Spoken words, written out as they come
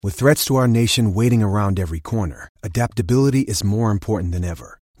With threats to our nation waiting around every corner, adaptability is more important than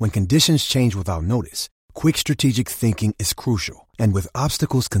ever. When conditions change without notice, quick strategic thinking is crucial. And with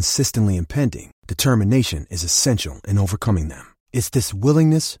obstacles consistently impending, determination is essential in overcoming them. It's this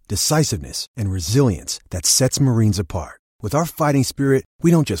willingness, decisiveness, and resilience that sets Marines apart. With our fighting spirit, we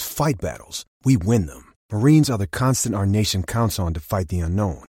don't just fight battles, we win them. Marines are the constant our nation counts on to fight the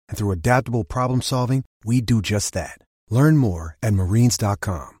unknown. And through adaptable problem solving, we do just that. Learn more at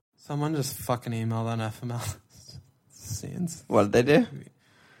marines.com. Someone just fucking emailed on FML scenes. What did they do?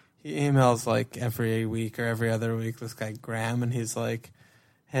 He emails like every week or every other week, this guy Graham, and he's like,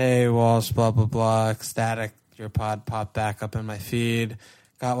 hey, Walsh, blah, blah, blah, ecstatic, your pod popped back up in my feed.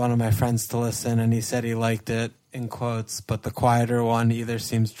 Got one of my friends to listen, and he said he liked it, in quotes, but the quieter one either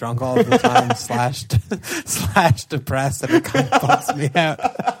seems drunk all the time slash depressed, and it kind of bugs me out.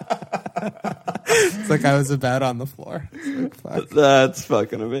 It's like I was about on the floor. Like, fuck. That's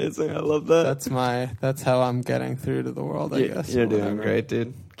fucking amazing. I love that. That's how I'm getting through to the world, I guess. You're doing great,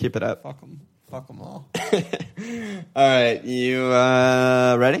 dude. Keep it up. Fuck them all. All right, you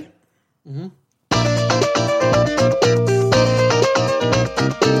ready? Mm-hmm.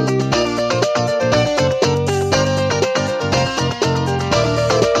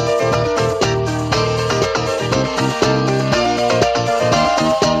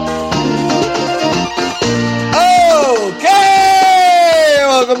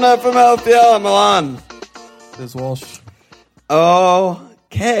 Welcome to From LPL. I'm Milan. This is Walsh.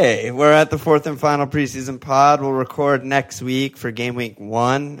 Okay, we're at the fourth and final preseason pod. We'll record next week for game week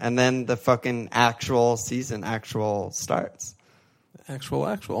 1, and then the fucking actual season starts.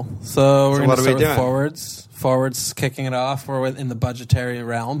 Actual. So we're going to start with doing? Forwards kicking it off. We're in the budgetary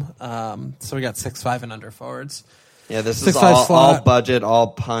realm. So we got 6'5" and under forwards. Yeah, this is all budget, all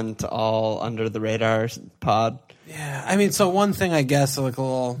punt, all under the radar pod. Yeah, I mean, so one thing I guess, like a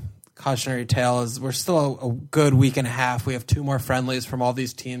little cautionary tale, is we're still a good week and a half. We have 2 more friendlies from all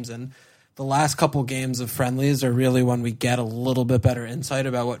these teams, and the last couple games of friendlies are really when we get a little bit better insight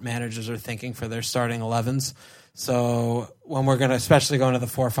about what managers are thinking for their starting 11s. So when we're going to, especially go into the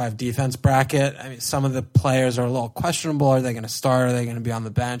 4-5 defense bracket, I mean, some of the players are a little questionable. Are they going to start? Are they going to be on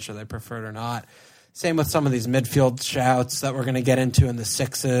the bench? Are they preferred or not? Same with some of these midfield shouts that we're going to get into in the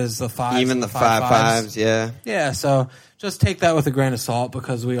 6s, the 5s, even the 5-5s, yeah. Yeah, so just take that with a grain of salt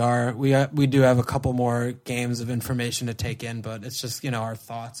because we do have a couple more games of information to take in, but it's just, our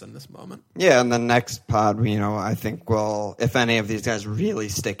thoughts in this moment. Yeah, and the next pod, I think if any of these guys really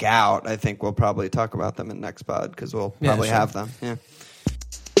stick out, I think we'll probably talk about them in next pod because we'll probably have them. Yeah.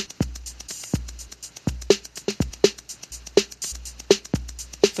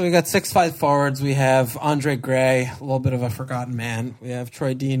 So we got 6'5" forwards. We have Andre Gray, a little bit of a forgotten man. We have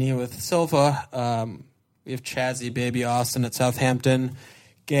Troy Deeney with Silva. We have Chazzy Baby Austin at Southampton,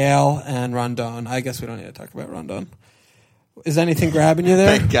 Gale, and Rondon. I guess we don't need to talk about Rondon. Is anything grabbing you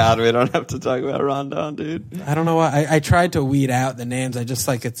there? Thank God we don't have to talk about Rondon, dude. I don't know why. I tried to weed out the names. I just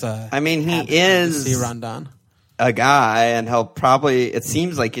like it's a... I mean, he is... See Rondon. A guy, and he'll probably... It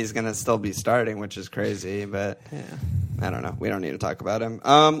seems like he's going to still be starting, which is crazy, but... Yeah. I don't know. We don't need to talk about him.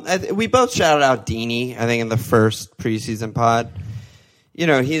 We both shouted out Deeney, I think, in the first preseason pod.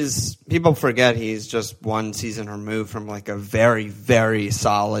 People forget he's just one season removed from like a very, very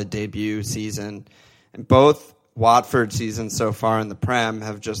solid debut season. And both Watford seasons so far in the Prem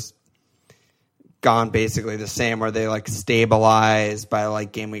have just gone basically the same, where they like stabilize by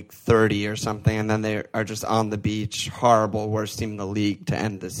like game week 30 or something, and then they are just on the beach, horrible, worst team in the league to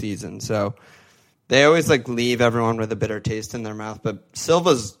end the season. So they always like leave everyone with a bitter taste in their mouth, but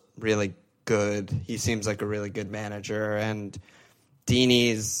Silva's really good. He seems like a really good manager, and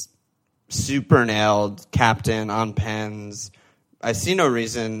Deeney's super nailed captain on pens. I see no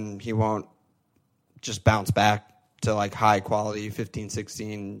reason he won't just bounce back to like high quality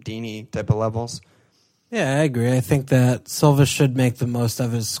 15-16 Deeney type of levels. Yeah, I agree. I think that Silva should make the most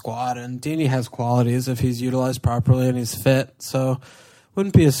of his squad, and Deeney has qualities if he's utilized properly and he's fit, so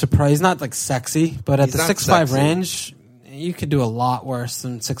wouldn't be a surprise. He's not like sexy, but at the 6'5" range, you could do a lot worse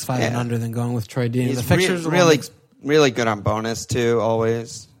than 6'5" and under than going with Troy Deeney. He's the fixtures really good on bonus too,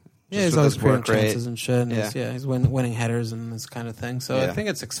 always. Yeah, he's always creating chances and shit. And yeah. He's winning headers and this kind of thing. So I think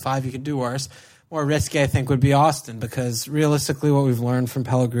at 6'5" you could do worse. More risky, I think, would be Austin, because realistically what we've learned from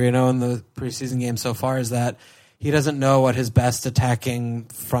Pellegrino in the preseason game so far is that he doesn't know what his best attacking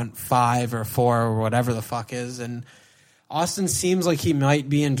front 5 or 4 or whatever the fuck is. And Austin seems like he might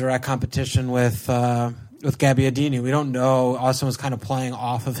be in direct competition with Gabbiadini. We don't know. Austin was kind of playing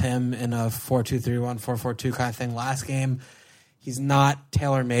off of him in a 4-2-3-1, 4-4-2 kind of thing last game. He's not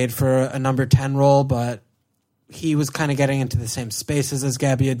tailor-made for a number 10 role, but he was kind of getting into the same spaces as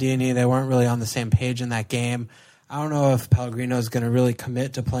Gabbiadini. They weren't really on the same page in that game. I don't know if Pellegrino is going to really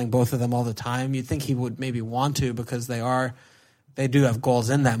commit to playing both of them all the time. You'd think he would maybe want to because they do have goals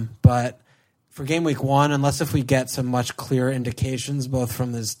in them. But for game week 1, unless if we get some much clearer indications, both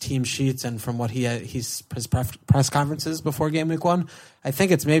from his team sheets and from what his press conferences before game week 1, I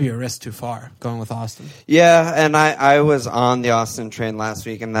think it's maybe a risk too far going with Austin. Yeah, and I was on the Austin train last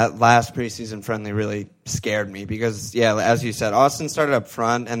week, and that last preseason friendly really scared me because, yeah, as you said, Austin started up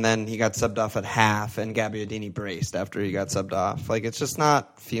front, and then he got subbed off at half, and Gabbiadini braced after he got subbed off. Like, it's just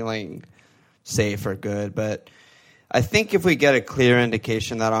not feeling safe or good, but I think if we get a clear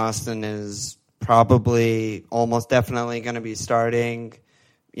indication that Austin is probably almost definitely going to be starting,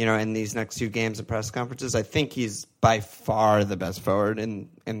 in these next 2 games of press conferences, I think he's by far the best forward in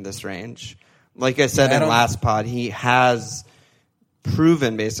this range. Like I said in last pod, he has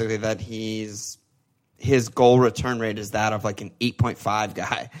proven basically that his goal return rate is that of like an 8.5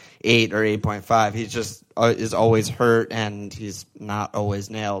 guy, 8 or 8.5. He just is always hurt and he's not always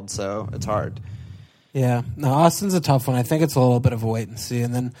nailed, so it's hard. Yeah, no, Austin's a tough one. I think it's a little bit of a wait and see.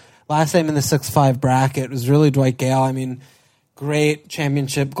 And then last time in the 6-5 bracket was really Dwight Gale. I mean, great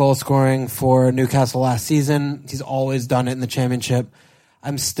championship goal scoring for Newcastle last season. He's always done it in the championship.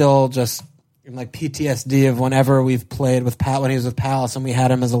 I'm still just in like PTSD of whenever we've played with Pat when he was with Palace and we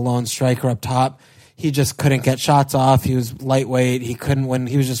had him as a lone striker up top. He just couldn't get shots off. He was lightweight. He couldn't win.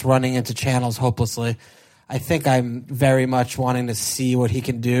 He was just running into channels hopelessly. I think I'm very much wanting to see what he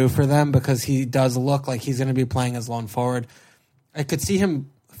can do for them because he does look like he's going to be playing as lone forward. I could see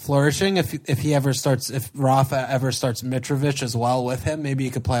him flourishing if Rafa ever starts Mitrovic as well with him. Maybe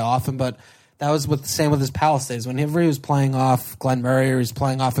he could play off him, but that was the same with his Palace days. Whenever he was playing off Glenn Murray or he was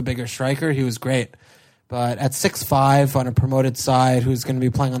playing off a bigger striker, he was great. But at 6'5", on a promoted side who's going to be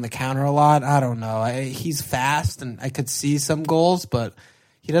playing on the counter a lot, I don't know. He's fast, and I could see some goals, but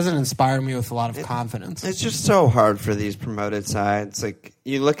he doesn't inspire me with a lot of confidence. It's just so hard for these promoted sides. Like,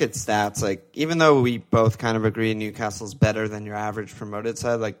 you look at stats, like, even though we both kind of agree Newcastle's better than your average promoted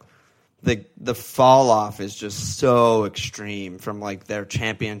side, like, the fall off is just so extreme from, like, their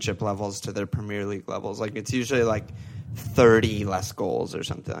championship levels to their Premier League levels. Like, it's usually, like, 30 less goals or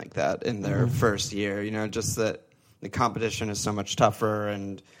something like that in their first year. Just that the competition is so much tougher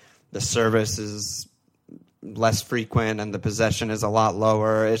and the service is less frequent and the possession is a lot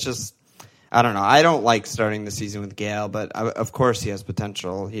lower. It's just, I don't know. I don't like starting the season with Gale, but of course he has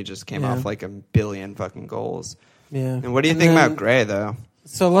potential. He just came off like 1 billion fucking goals. Yeah. And what do you think about Gray, though?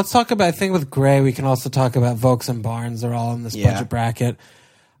 So let's talk about, I think with Gray, we can also talk about Vokes and Barnes. They're all in this budget bracket.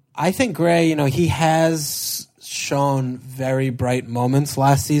 I think Gray, he has shown very bright moments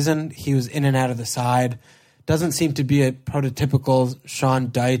last season. He was in and out of the side. Doesn't seem to be a prototypical Sean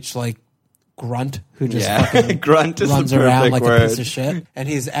Dyche, like, grunt who just fucking grunt runs around like a piece of shit. And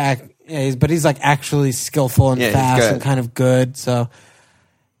he's like actually skillful and fast and kind of good. So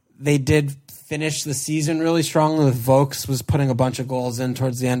they did finish the season really strongly with Vokes was putting a bunch of goals in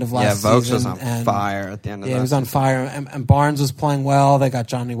towards the end of last season. Yeah, Vokes was on fire at the end of that. Yeah, he was on fire. And Barnes was playing well. They got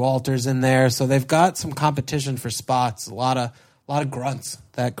Johnny Walters in there. So they've got some competition for spots. A lot of grunts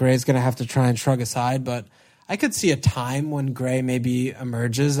that Gray's going to have to try and shrug aside, but I could see a time when Gray maybe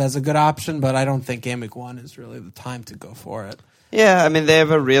emerges as a good option, but I don't think game week 1 is really the time to go for it. Yeah, I mean, they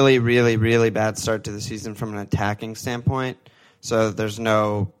have a really, really, really bad start to the season from an attacking standpoint, so there's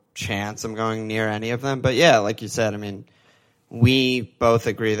no chance I'm going near any of them. But yeah, like you said, I mean, we both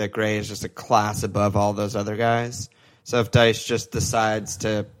agree that Gray is just a class above all those other guys. So if Dyche just decides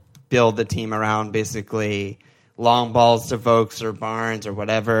to build the team around basically long balls to Vokes or Barnes or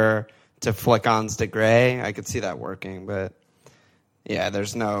whatever, to flick-ons to Gray, I could see that working, but yeah,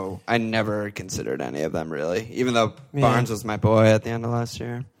 I never considered any of them really, even though Barnes was my boy at the end of last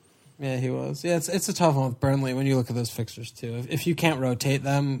year. Yeah, he was. Yeah, it's a tough one with Burnley when you look at those fixtures too. If you can't rotate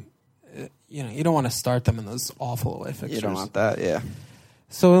them, you don't want to start them in those awful away fixtures. You don't want that, yeah.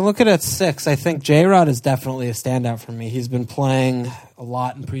 So we look at 6. I think J-Rod is definitely a standout for me. He's been playing a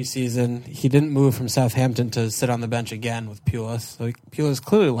lot in preseason. He didn't move from Southampton to sit on the bench again with Pulis. So Pulis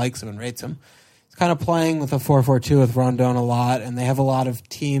clearly likes him and rates him. He's kind of playing with a 4-4-2 with Rondon a lot, and they have a lot of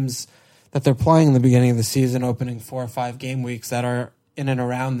teams that they're playing in the beginning of the season, opening 4 or 5 game weeks that are in and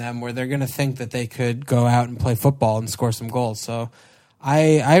around them where they're going to think that they could go out and play football and score some goals. So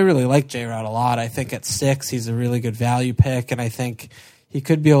I really like J-Rod a lot. I think at 6 he's a really good value pick, and I think he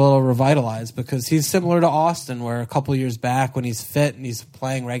could be a little revitalized because he's similar to Austin, where a couple years back when he's fit and he's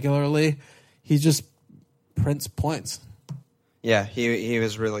playing regularly, he just prints points. Yeah, he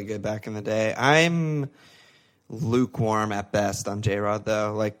was really good back in the day. I'm lukewarm at best on J-Rod,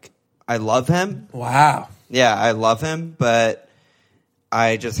 though. Like, I love him. Wow. Yeah, I love him, but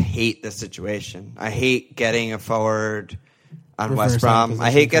I just hate the situation. I hate getting a forward on Reverse West Brom. position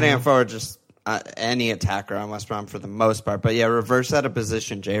I hate getting kind a forward just any attacker on West Brom for the most part. But yeah, reverse out of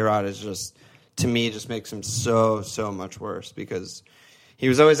position, J-Rod is just, to me, just makes him so much worse because he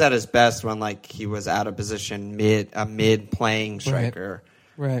was always at his best when like he was out of position, a mid playing striker.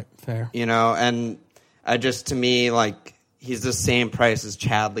 Right, fair. You know, and I just, to me, like he's the same price as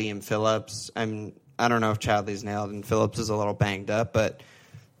Chadley and Phillips. I don't know if Chadley's nailed and Phillips is a little banged up, but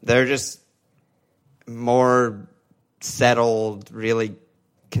they're just more settled, really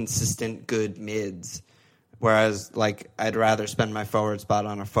consistent, good mids. Whereas, like, I'd rather spend my forward spot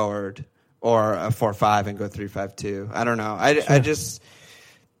on a forward or a 4-5 and go 3-5-2. I don't know.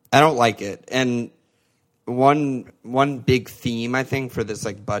 I don't like it. And one big theme I think for this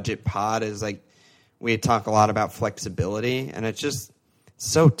like budget pod is like we talk a lot about flexibility, and it's just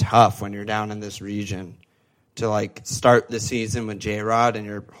so tough when you're down in this region to like start the season with J-Rod and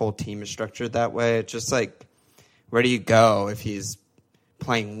your whole team is structured that way. It's just like, where do you go if he's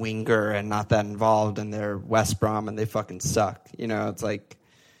playing winger and not that involved and they're West Brom and they fucking suck? You know, it's like,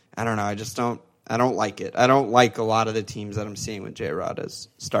 I don't know. I don't like it. I don't like a lot of the teams that I'm seeing with J-Rod as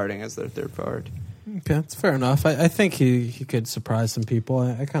starting as their third forward. Okay, that's fair enough. I think he could surprise some people.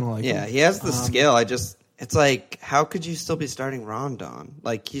 I kind of like him. Yeah, he has the skill. It's like, how could you still be starting Rondon?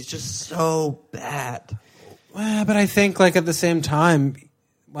 Like, he's just so bad. Well, but I think, like, at the same time,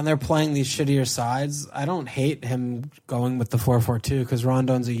 when they're playing these shittier sides, I don't hate him going with the 4-4-2 because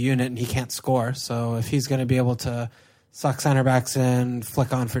Rondon's a unit and he can't score. So if he's going to be able to suck center backs in,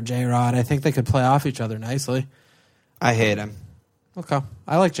 flick on for J-Rod, I think they could play off each other nicely. I hate him. Okay.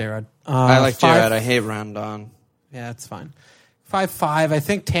 I like J-Rod. I like J-Rod. I hate Rondon. Yeah, that's fine. 5'5". I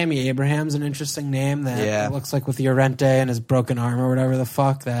think Tammy Abraham's an interesting name that it looks like with Llorente and his broken arm or whatever the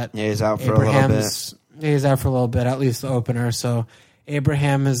fuck that he's out for a little bit. He's out for a little bit, at least the opener. So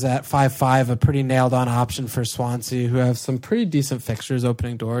Abraham is at 5'5", a pretty nailed on option for Swansea, who have some pretty decent fixtures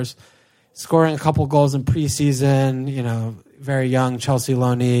opening doors. Scoring a couple goals in preseason, you know, very young Chelsea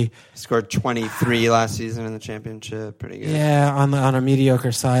loanee. Scored 23 last season in the championship. Pretty good. Yeah, on a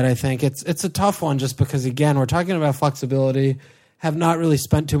mediocre side, I think. It's a tough one just because, again, we're talking about flexibility. Have not really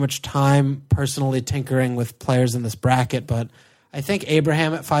spent too much time personally tinkering with players in this bracket, but I think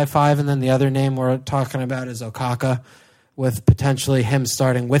Abraham at 5'5", and then the other name we're talking about is Okaka, with potentially him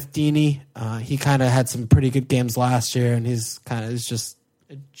starting with Deeney. He kind of had some pretty good games last year, and he's just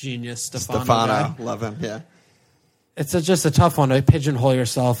a genius. Stefano, love him, yeah. It's just a tough one to pigeonhole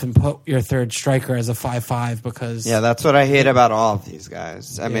yourself and put your third striker as a 5'5", because... Yeah, that's what I hate about all of these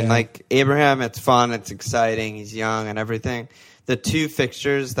guys. I mean, like, Abraham, it's fun, it's exciting, he's young and everything. The two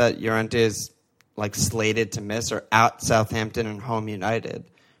fixtures that Llorente is like slated to miss are at Southampton and home United.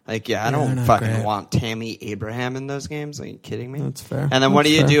 Like, I don't fucking want Tammy Abraham in those games. Are you kidding me? That's fair. And then what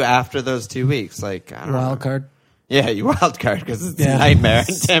do you do after those 2 weeks? Like, I don't know. Wild card. Yeah, you wild card because it's a nightmare.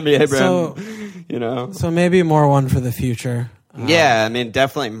 And Tammy Abraham, you know. So maybe more one for the future. Yeah, I mean,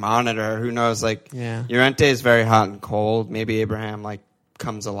 definitely monitor. Who knows? Like, Llorente is very hot and cold. Maybe Abraham like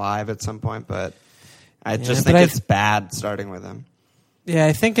comes alive at some point, but I just think it's bad starting with him. Yeah,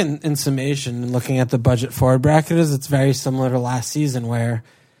 I think in summation, looking at the budget forward bracket, it's very similar to last season where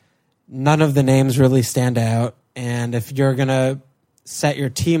none of the names really stand out. And if you're going to set your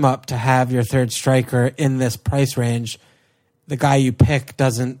team up to have your third striker in this price range, the guy you pick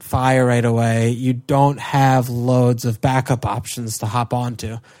doesn't fire right away. You don't have loads of backup options to hop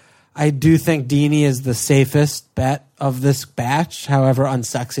onto. I do think Deeney is the safest bet of this batch, however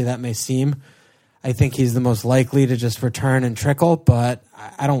unsexy that may seem. I think he's the most likely to just return and trickle, but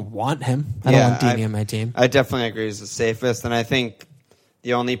I don't want him. I don't want Deeney on my team. I definitely agree he's the safest, and I think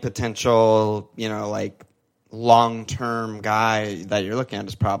the only potential, like long-term guy that you're looking at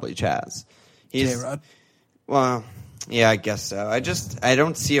is probably Chaz. J-Rod. Well, yeah, I guess so. I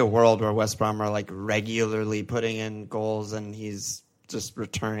don't see a world where West Brom are like regularly putting in goals and he's just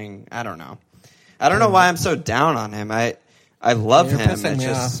returning. I don't know. I don't know why I'm so down on him. I love him. It's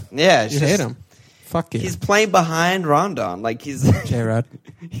just, you hate him. Fuck you. He's playing behind Rondon. Like he's J-Rod.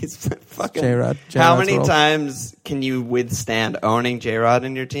 He's fucking J-Rod. How many times can you withstand owning J-Rod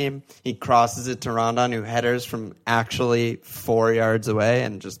in your team? He crosses it to Rondon, who headers from actually 4 yards away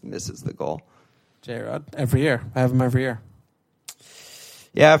and just misses the goal. J-Rod. Every year. I have him every year.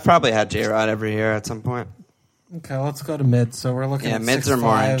 Yeah, I've probably had J-Rod every year at some point. Okay, let's go to mids. So we're looking at mids 6'5". are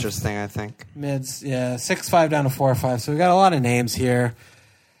more interesting, I think. Mids, 6'5" down to 4'5". So we got a lot of names here.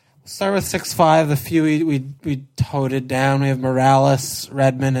 Start with 6'5". The few we toted down. We have Morales,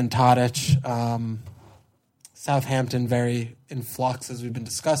 Redmond, and Tadic. Southampton very in flux, as we've been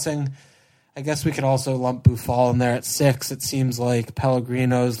discussing. I guess we could also lump Buffal in there at 6. It seems like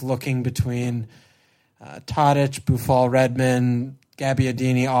Pellegrino's looking between Tadic, Buffal, Redmond,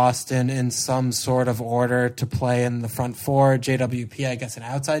 Gabbiadini, Austin in some sort of order to play in the front four. JWP, I guess, an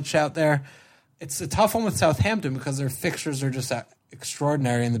outside shout there. It's a tough one with Southampton because their fixtures are just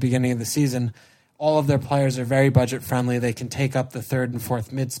extraordinary in the beginning of the season. All of their players are very budget friendly. They can take up the third and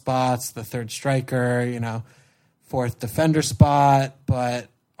fourth mid spots, the third striker, fourth defender spot, but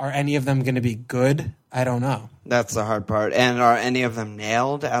are any of them going to be good? I don't know. That's the hard part. And are any of them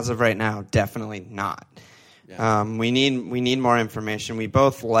nailed? As of right now, definitely not. Yeah. We need more information. We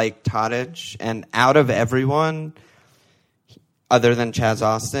both like Tadic, and out of everyone, other than Chaz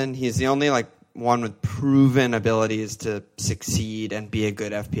Austin, he's the only one with proven abilities to succeed and be a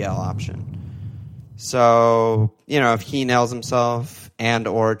good FPL option. So, if he nails himself and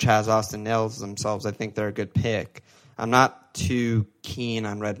or Chaz Austin nails themselves, I think they're a good pick. I'm not too keen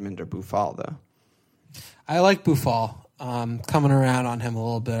on Redmond or Buffal, though. I like Buffal. Coming around on him a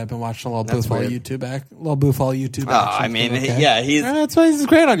little bit. I've been watching a little Buffal YouTube action. That's why he's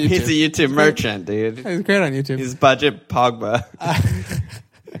great on YouTube. He's a YouTube merchant, dude. He's great on YouTube. He's budget Pogba.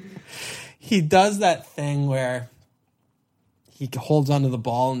 He does that thing where he holds onto the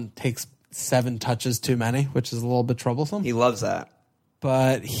ball and takes 7 touches too many, which is a little bit troublesome. He loves that.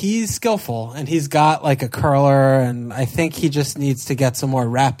 But he's skillful, and he's got a curler, and I think he just needs to get some more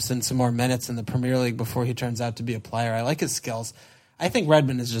reps and some more minutes in the Premier League before he turns out to be a player. I like his skills. I think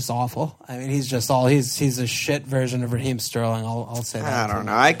Redmond is just awful. I mean, he's a shit version of Raheem Sterling. I'll say that. I don't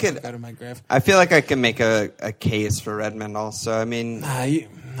know. Go to my grave. I feel like I can make a case for Redmond also. I mean,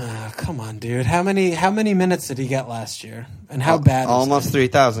 come on, dude. How many minutes did he get last year? And how bad? Almost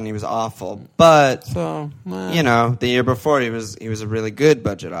 3,000. He was awful. But the year before he was a really good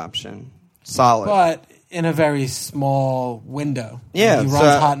budget option. Solid. But in a very small window. Yeah, he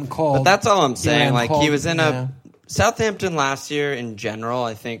runs hot and cold. But that's all I'm saying. He was in a Southampton last year in general,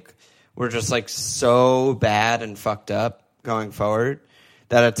 I think we're just so bad and fucked up going forward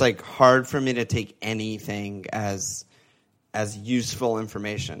that it's hard for me to take anything as useful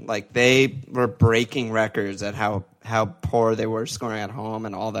information. They were breaking records at how poor they were scoring at home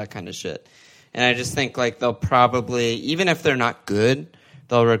and all that kind of shit. And I just think they'll probably, even if they're not good,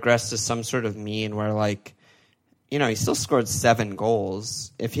 they'll regress to some sort of mean where he still scored 7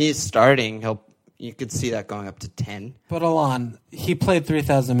 goals. If he's starting, you could see that going up to 10. But Alon, he played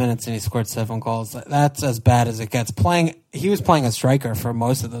 3,000 minutes and he scored 7 goals. That's as bad as it gets. He was playing a striker for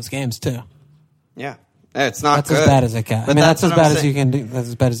most of those games too. Yeah. It's not that's good. As bad as it gets. But that's as bad as you can do. That's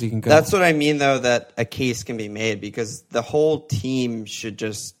as bad as you can go. That's what I mean, though, that a case can be made because the whole team should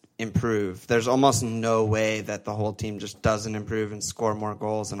just improve. There's almost no way that the whole team just doesn't improve and score more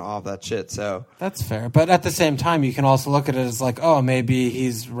goals and all of that shit. So that's fair. But at the same time, you can also look at it as maybe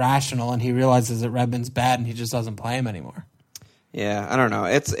he's rational and he realizes that Redmond's bad and he just doesn't play him anymore. Yeah, I don't know.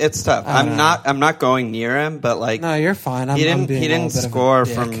 It's tough. I'm not going near him, but no, you're fine. He didn't score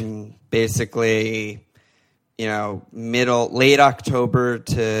from basically late October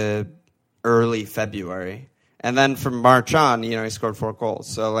to early February. And then from March on, he scored 4 goals.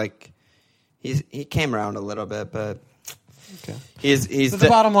 So he came around a little bit, but okay. He's the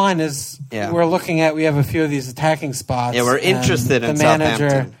bottom line is we have a few of these attacking spots. Yeah, we're interested in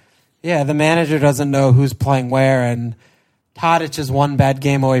Southampton. Yeah, the manager doesn't know who's playing where, and Tadic is 1 bad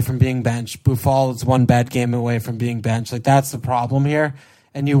game away from being benched. Buffal is 1 bad game away from being benched. That's the problem here.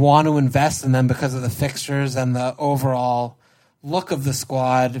 And you want to invest in them because of the fixtures and the overall look of the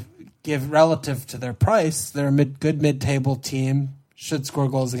squad. Give relative to their price, they're a good mid-table team, should score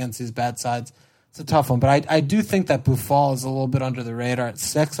goals against these bad sides. It's a tough one, but I do think that Buffal is a little bit under the radar at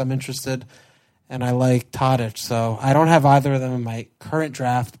 6. I'm interested, and I like Tadic, so I don't have either of them in my current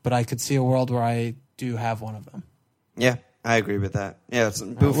draft, but I could see a world where I do have one of them. Yeah, I agree with that. Yeah,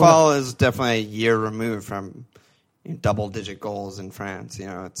 Buffal is definitely a year removed from double-digit goals in France.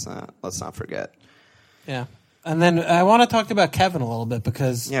 It's let's not forget. Yeah. And then I want to talk about Kevin a little bit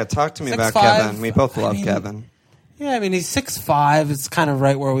because... Yeah, talk to me about Kevin. We both love Kevin. Yeah, he's 6'5". It's kind of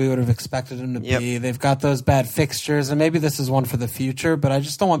right where we would have expected him to be. They've got those bad fixtures, and maybe this is one for the future, but I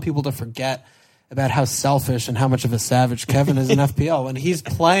just don't want people to forget about how selfish and how much of a savage Kevin is in FPL. When he's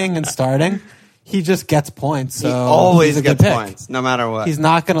playing and starting, he just gets points. So he always gets points, no matter what. He's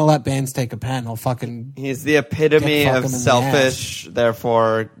not going to let Baines take a pen. He's the epitome of selfish,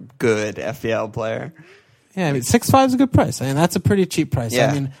 therefore good FPL player. Yeah, 6'5" is a good price. That's a pretty cheap price.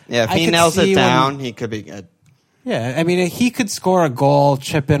 Yeah, if he nails it down, he could be good. Yeah, he could score a goal,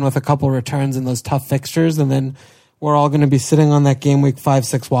 chip in with a couple returns in those tough fixtures, and then we're all going to be sitting on that game week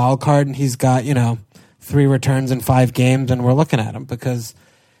 5-6 wild card, and he's got 3 returns in 5 games, and we're looking at him because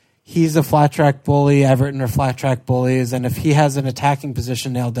he's a flat track bully. Everton are flat track bullies, and if he has an attacking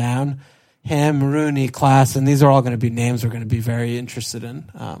position nailed down, him, Rooney, Klaas, and these are all going to be names we're going to be very interested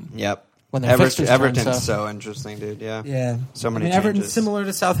in. Yep. When fixtures Everton's turn, so interesting, dude. Yeah. Yeah. So many changes. Everton's similar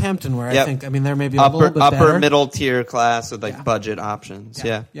to Southampton, where I think, there may be a little bit better. Upper middle tier class with budget options.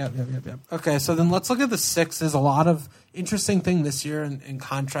 Yeah. Yep. Okay, so then let's look at the sixes. A lot of interesting thing this year, in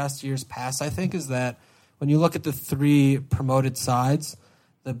contrast to years past, I think, is that when you look at the three promoted sides,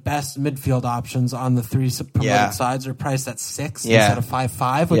 the best midfield options on the three promoted sides are priced at 6 instead of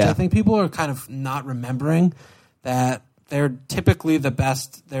 5.5, which I think people are kind of not remembering that. They're typically the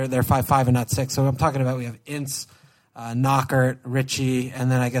best. They're 5.5 and not 6. So I'm talking about we have Ince, Knockert, Richie,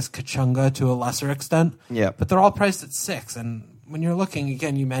 and then I guess Kachunga to a lesser extent. Yeah. But they're all priced at 6. And when you're looking,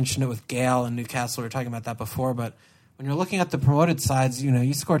 again, you mentioned it with Gale and Newcastle. We were talking about that before. But when you're looking at the promoted sides,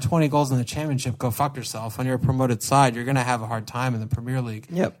 you score 20 goals in the championship, go fuck yourself. When you're a promoted side, you're going to have a hard time in the Premier League.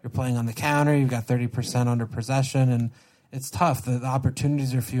 Yep. You're playing on the counter. You've got 30% under possession. And it's tough. The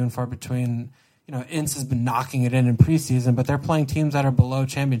opportunities are few and far between. Ince has been knocking it in preseason, but they're playing teams that are below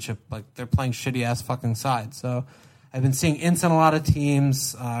championship. Like, they're playing shitty-ass fucking sides. So I've been seeing Ince in a lot of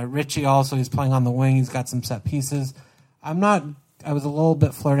teams. Richie also, he's playing on the wing. He's got some set pieces. I was a little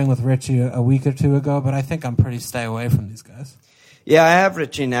bit flirting with Richie a week or two ago, but I think I'm pretty stay away from these guys. Yeah, I have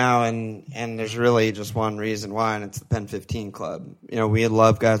Richie now, and there's really just one reason why, and it's the Pen 15 Club. We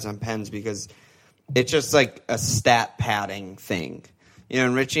love guys on pens because it's just like a stat padding thing.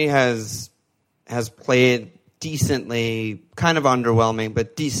 And Richie has played decently, kind of underwhelming,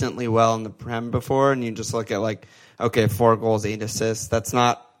 but decently well in the Prem before, and you just look at 4 goals, 8 assists. That's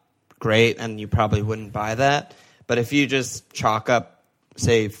not great, and you probably wouldn't buy that. But if you just chalk up,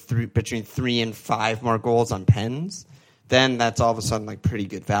 say, between 3 and 5 more goals on pens, then that's all of a sudden pretty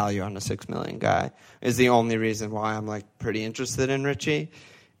good value on a $6 million guy. Is the only reason why I'm pretty interested in Richie.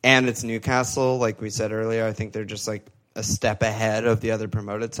 And it's Newcastle, like we said earlier. I think they're just a step ahead of the other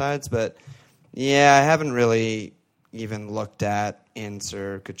promoted sides, but. Yeah, I haven't really even looked at Ince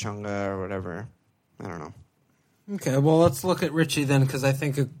or Kachunga or whatever. I don't know. Okay, well, let's look at Richie then, because I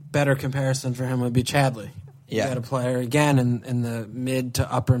think a better comparison for him would be Chadley. You got a player, again, in the mid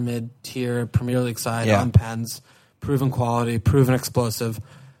to upper mid-tier Premier League side on pens, proven quality, proven explosive.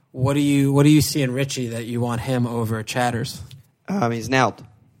 What do you see in Richie that you want him over Chatters? He's nailed.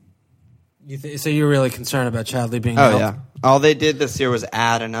 So you're really concerned about Chadley being nailed? Oh, yeah. All they did this year was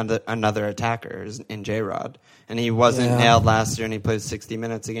add another attacker in J-Rod. And he wasn't nailed last year, and he played 60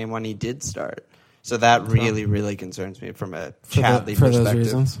 minutes a game when he did start. So that really, really concerns me from a Chadley perspective. For those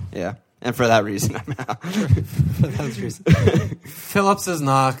reasons? Yeah. And for that reason, I'm out. For those reasons. Phillips is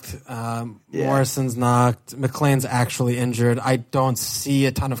knocked. Morrison's knocked. McLean's actually injured. I don't see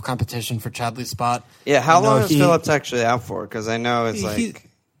a ton of competition for Chadley's spot. Yeah, how long is Phillips actually out for? Because I know it's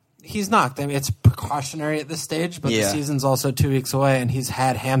He's knocked. I mean, it's precautionary at this stage, but the season's also 2 weeks away, and he's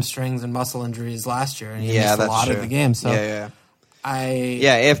had hamstrings and muscle injuries last year, and he missed a lot of the game. So, if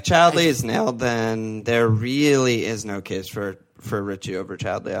Chadley is nailed, then there really is no case for Richie over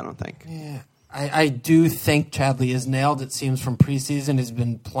Chadley, I don't think. Yeah, I do think Chadley is nailed. It seems from preseason, he's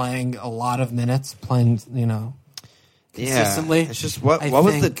been playing a lot of minutes, consistently. It's just what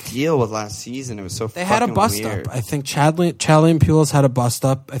was the deal with last season? It was so they had a bust weird. up. I think Chadley and Pulis had a bust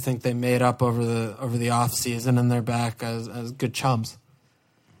up. I think they made up over the off season, and they're back as good chums.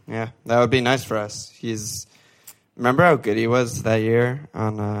 Yeah, that would be nice for us. Remember how good he was that year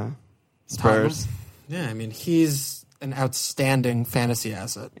on Spurs? Yeah, I mean he's an outstanding fantasy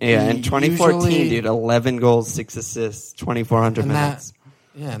asset. Yeah, in 2014, dude, 11 goals, 6 assists, 2,400 minutes.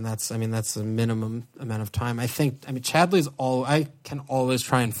 And that's a minimum amount of time. Chadley's I can always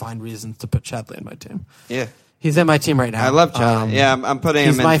try and find reasons to put Chadley in my team. Yeah. He's in my team right now. I love Chadley. I'm putting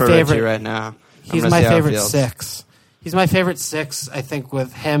him in for Richie right now. He's my favorite 6. He's my favorite 6, I think,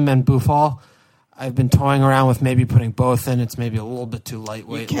 with him and Buffal. I've been toying around with maybe putting both in. It's maybe a little bit too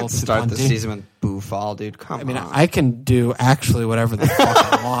lightweight. You can't start the season with Buffal, dude. Come on. I can do actually whatever the fuck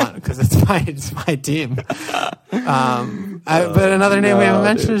I want because it's my team. But another name we haven't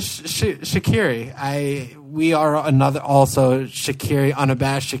mentioned is Shaqiri. We are also Shaqiri,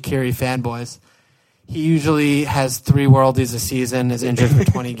 unabashed Shaqiri fanboys. He usually has 3 worldies a season, is injured for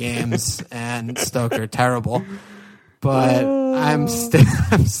 20 games, and Stoke are terrible. But I'm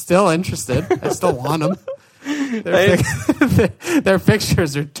still interested. I still want him. Their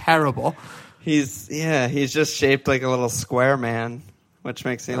fixtures are terrible. He's just shaped like a little square man, which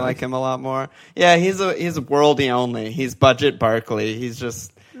makes me like him a lot more. Yeah, he's worldy only. He's budget Barkley.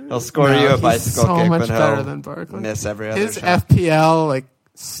 He'll score you a bicycle kick, but he'll better than Barkley. Miss every other His shot. FPL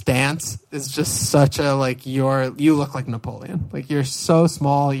stance is just such a like you look like Napoleon. Like you're so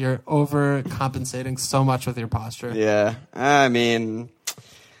small, you're overcompensating so much with your posture. Yeah, I mean,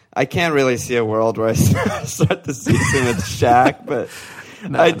 I can't really see a world where I start the season with Shaq, but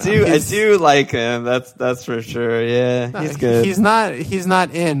I do like him. That's for sure. Yeah, he's good. He's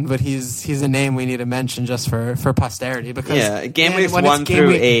not in, but he's a name we need to mention just for posterity because game weeks 1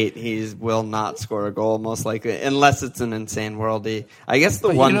 through 8, he will not score a goal most likely unless it's an insane worldie. I guess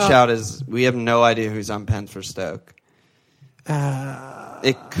the shout is we have no idea who's on pen for Stoke.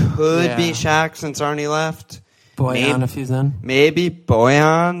 It could be Shaq since Arnie left. Boyan if he's in. Maybe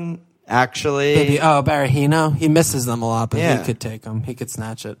Boyan. Actually, maybe Barahino. He misses them a lot, but he could take them. He could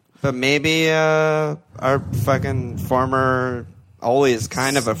snatch it. But maybe our fucking former, always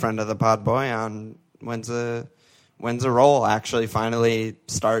kind of a friend of the pod, Boyan, wins a role. Actually, finally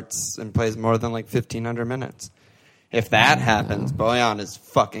starts and plays more than like 1,500 minutes. If that happens, Boyan is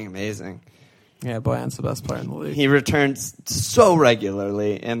fucking amazing. Yeah, Boyan's the best player in the league. He returns so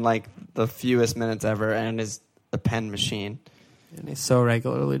regularly in like the fewest minutes ever, and is a pen machine. And he so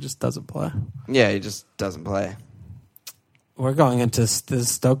regularly just doesn't play. Yeah, he just doesn't play. We're going into the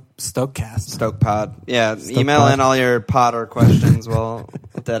Stoke cast. Stoke pod. Yeah, email in all your pod or questions. We'll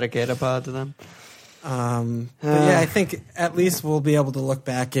dedicate a pod to them. But yeah, I think at least we'll be able to look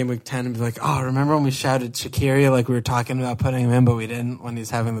back game week 10 and be like, oh, remember when we shouted Shaqiri like we were talking about putting him in, but we didn't when he's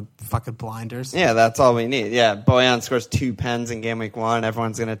having the fucking blinders? Yeah, that's all we need. Yeah, Boyan scores 2 pens in game week 1.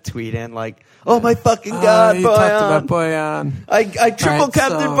 Everyone's going to tweet in like, oh my fucking God, you Boyan. talked about Boyan. I triple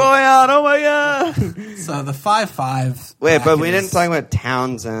captain Boyan. Oh my God. So the 5-5. Wait, but we didn't talk about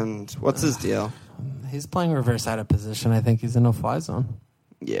Townsend. What's his deal? He's playing reverse out of position. I think he's in a fly zone.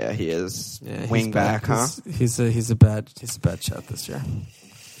 Yeah, he is. Wing back, huh? He's a bad shot this year.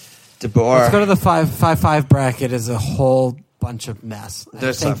 DeBoer. Let's go to the 5-5 bracket. Is a whole bunch of mess.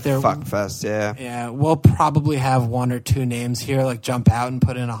 There's a fuck fest, yeah. Yeah, we'll probably have 1 or 2 names here like jump out and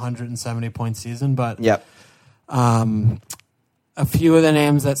put in a 170-point season, but yep. A few of the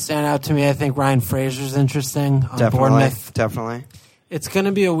names that stand out to me, I think Ryan Fraser's interesting on Bournemouth. Definitely. It's going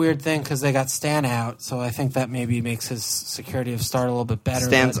to be a weird thing because they got Stan out, so I think that maybe makes his security of start a little bit better.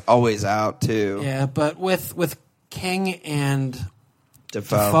 Stan's always out, too. Yeah, but with King and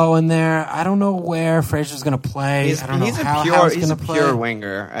Defoe in there, I don't know where Fraser's going to play. I don't know how he's going to play. He's a pure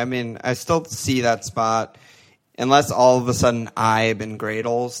winger. I mean, I still see that spot, unless all of a sudden Ibe and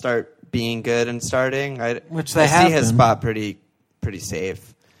Gradle start being good and starting. Which they have see his spot pretty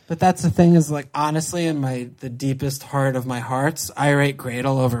safe. But that's the thing is, like, honestly, in the deepest heart of my hearts, I rate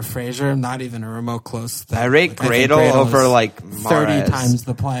Gradle over Fraser. Not even a remote close thing. I rate Gradle over, like, Mahrez. 30 times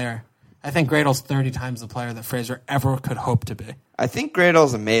the player. I think Gradle's 30 times the player that Fraser ever could hope to be. I think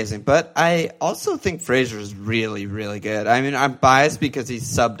Gradle's amazing, but I also think Fraser's really, really good. I mean, I'm biased because he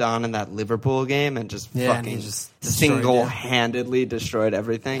subbed on in that Liverpool game and just single-handedly destroyed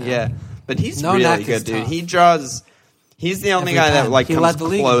everything. Yeah. But he's really good, dude. Tough. He's the only guy that comes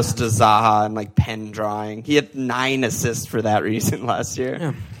close to Zaha and like pen drawing. He had 9 assists for that reason last year.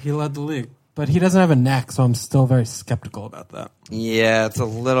 Yeah, he led the league. But he doesn't have a neck, so I'm still very skeptical about that. Yeah, it's a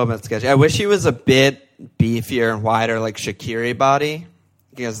little bit sketchy. I wish he was a bit beefier and wider like Shaqiri body,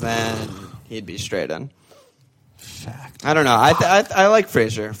 because then he'd be straight in. Shaq. I don't know. I like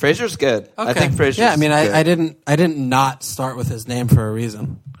Fraser. Fraser's good. Okay. I think Fraser's I mean, good. I didn't not start with his name for a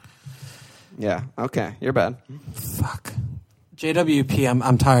reason. Yeah. Okay. You're bad. Fuck. JWP.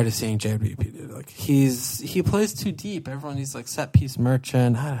 I'm tired of seeing JWP. Dude. Like he plays too deep. He's like set piece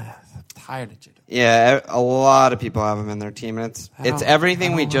merchant. I'm tired of JWP. Yeah, a lot of people have him in their team, and it's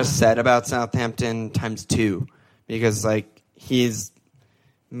everything we just said about Southampton times 2, because like he's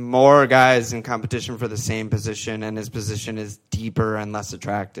more guys in competition for the same position, and his position is deeper and less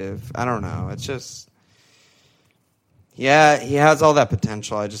attractive. I don't know. It's just, yeah, he has all that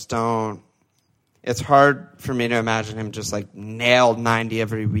potential. I just don't. It's hard for me to imagine him just like nailed 90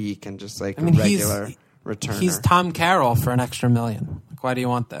 every week and just like a regular returner. He's Tom Carroll for an extra $1 million. Like, why do you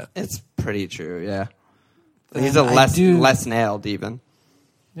want that? It's pretty true, yeah. He's a less nailed even.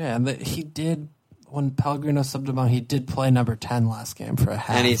 Yeah, and he did, when Pellegrino subbed him on, he did play number 10 last game for a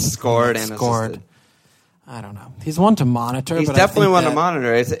half. And he scored and assisted. I don't know. He's one to monitor. He's definitely one to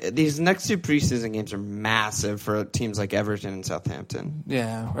monitor. These next 2 preseason games are massive for teams like Everton and Southampton.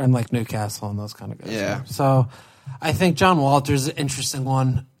 Yeah, and like Newcastle and those kind of guys. Yeah. So I think John Walter's an interesting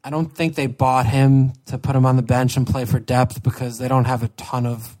one. I don't think they bought him to put him on the bench and play for depth because they don't have a ton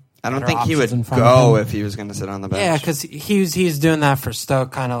of. I don't think he would go if he was going to sit on the bench. Yeah, because he's doing that for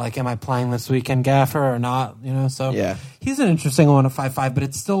Stoke, kind of like, am I playing this weekend, Gaffer, or not? You know, so yeah. He's an interesting one at 5-5, but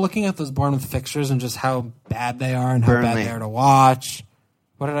it's still looking at those Bournemouth fixtures and just how bad they are and how bad they are to watch.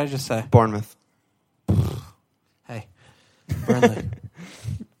 What did I just say? Bournemouth. Hey, Burnley.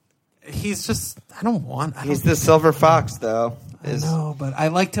 He's just, He's the silver fox, though. I know, but I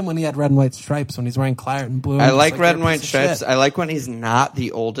liked him when he had red and white stripes, when he's wearing claret and blue. I like red and white stripes. I like when he's not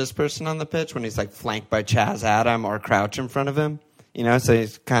the oldest person on the pitch, when he's like flanked by Chaz Adam or Crouch in front of him. You know, so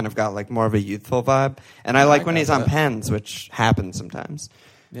he's kind of got like more of a youthful vibe. And I like when he's on pens, which happens sometimes,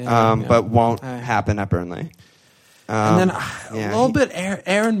 but won't happen at Burnley. And then a little bit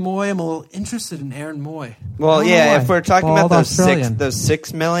Aaron Moy. I'm a little interested in Aaron Moy. Well, if we're talking about those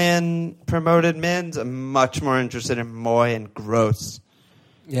 6 million promoted mids, I'm much more interested in Moy and Gross.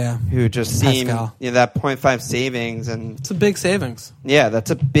 Yeah, who just seem that 0.5 savings, and it's a big savings. Yeah,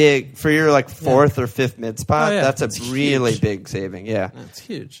 that's a big for your like fourth or fifth mid spot. That's a really big saving. Yeah, it's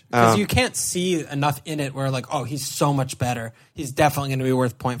huge because you can't see enough in it where like, oh, he's so much better. He's definitely going to be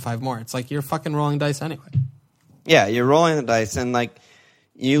worth 0.5 more. It's like you're fucking rolling dice anyway. Yeah, you're rolling the dice, and like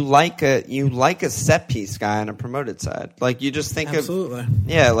you like a set piece guy on a promoted side. Like you just think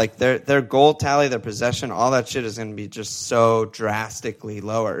like their goal tally, their possession, all that shit is going to be just so drastically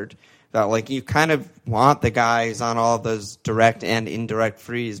lowered that like you kind of want the guys on all of those direct and indirect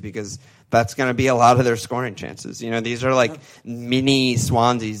frees because that's going to be a lot of their scoring chances. You know, these are like mini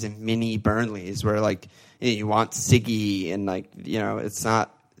Swanseas and mini Burnleys where like you want Siggy and like, you know, it's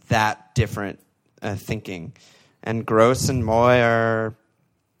not that different thinking. And Gross and Moy are,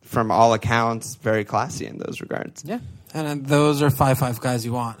 from all accounts, very classy in those regards. Yeah, and those are 5-5 guys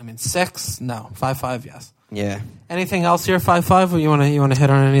you want. I mean, 6, no. 5-5, yes. Yeah. Anything else here, 5-5? Or you want to hit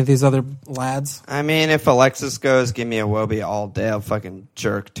on any of these other lads? I mean, if Alexis goes, give me a Iwobi all day. I'll fucking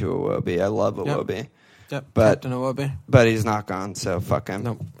jerk to Iwobi. I love Iwobi. Yep. Captain Iwobi. But he's not gone, so fuck him.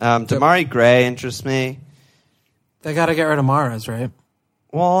 Nope. Damari Gray interests me. They got to get rid of Mahrez, right?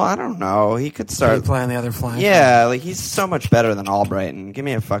 Well, I don't know. He could start playing the other flank. Yeah, like he's so much better than Albrighton. Give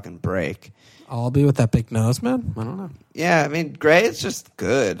me a fucking break. Albie with that big nose, man? I don't know. Yeah, I mean, Gray is just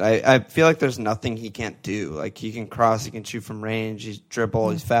good. I feel like there's nothing he can't do. Like, he can cross, he can shoot from range, he's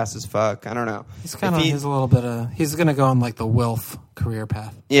dribble, he's fast as fuck. I don't know. He's kind of, he's a little bit of, he's going to go on like the Wilf career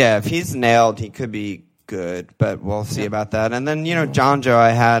path. Yeah, if he's nailed, he could be good, but we'll see about that. And then, you know, John Joe,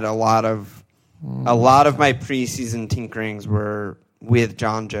 I had a lot of my preseason tinkerings were with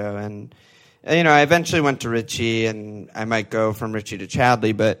John Joe, and you know, I eventually went to Richie, and I might go from Richie to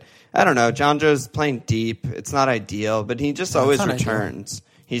Chadley, but I don't know. John Joe's playing deep. It's not ideal, but he just always returns.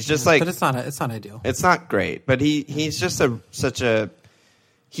 Ideal. He's just like, but it's not ideal. It's not great, but he's just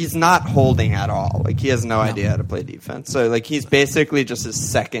he's not holding at all. Like he has no idea how to play defense. So like he's basically just his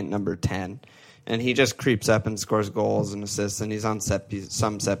second number 10, and he just creeps up and scores goals and assists, and he's on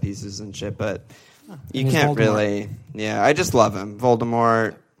some set pieces and shit, but. You can't really... Yeah, I just love him.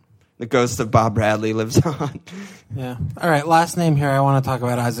 Voldemort, the ghost of Bob Bradley lives on. Yeah. All right, last name here. I want to talk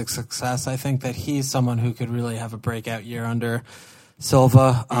about Isaac's success. I think that he's someone who could really have a breakout year under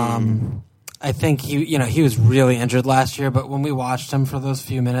Silva. I think he was really injured last year, but when we watched him for those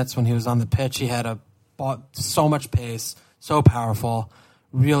few minutes when he was on the pitch, he had so much pace, so powerful,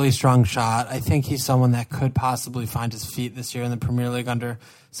 really strong shot. I think he's someone that could possibly find his feet this year in the Premier League under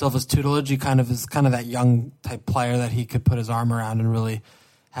Silva's tutelage. He is kind of that young type player that he could put his arm around and really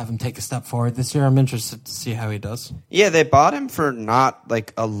have him take a step forward this year. I'm interested to see how he does. Yeah, they bought him for not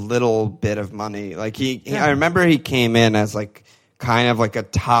like a little bit of money. Like I remember he came in as like kind of like a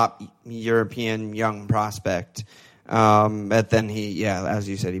top European young prospect. But then as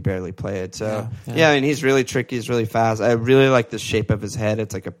you said, he barely played. So yeah, I mean, he's really tricky. He's really fast. I really like the shape of his head.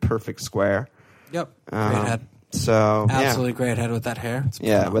 It's like a perfect square. Yep. Great head. So absolutely great head with that hair. It's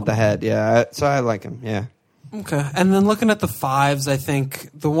with the head. Yeah. So I like him. Yeah. Okay. And then looking at the fives, I think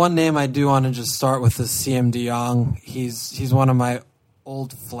the one name I do want to just start with is CM De Jong. He's one of my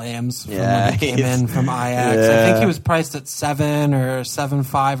old flames from when he came in from Ajax. Yeah. I think he was priced at 7 or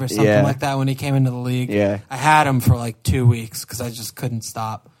 7.5 or something like that when he came into the league. Yeah. I had him for like 2 weeks because I just couldn't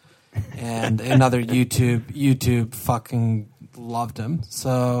stop. And another YouTube fucking loved him.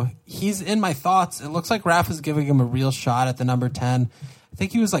 So he's in my thoughts. It looks like Rafa's giving him a real shot at the number 10. I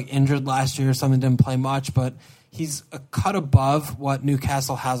think he was like injured last year or something, didn't play much, but he's a cut above what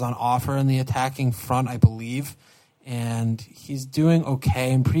Newcastle has on offer in the attacking front, I believe. And he's doing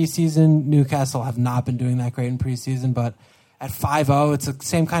okay in preseason. Newcastle have not been doing that great in preseason, but at 5-0, it's the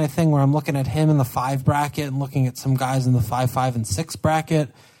same kind of thing where I'm looking at him in the 5 bracket and looking at some guys in the 5, 5, and 6 bracket.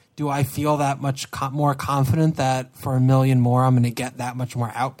 Do I feel that much more confident that for $1 million more I'm going to get that much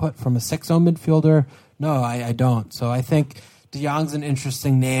more output from a 6-0 midfielder? No, I don't. So I think De Jong's an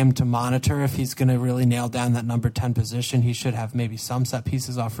interesting name to monitor if he's going to really nail down that number 10 position. He should have maybe some set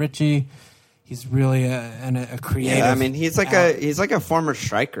pieces off Richie. He's really a creative. Yeah, I mean, he's like a former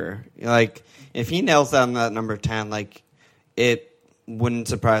striker. Like, if he nails down that number 10, like, it wouldn't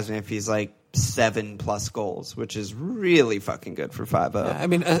surprise me if he's like 7+ goals, which is really fucking good for 5-0. Yeah, I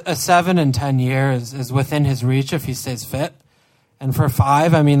mean, a 7 in 10 years is within his reach if he stays fit. And for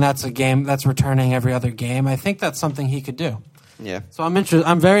 5, I mean, that's a game that's returning every other game. I think that's something he could do. Yeah. So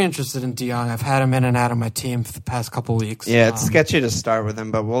I'm very interested in De Jong. I've had him in and out of my team for the past couple weeks. Yeah, it's sketchy to start with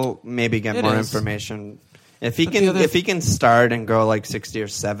him, but we'll maybe get more information. If he can start and go like 60 or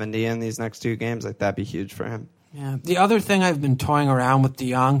 70 in these next 2 games, like that'd be huge for him. Yeah. The other thing I've been toying around with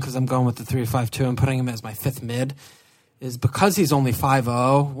De Jong, because I'm going with the 3-5-2 and putting him as my 5th mid, is because he's only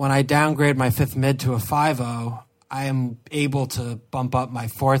 5-0, when I downgrade my 5th mid to a 5-0, I am able to bump up my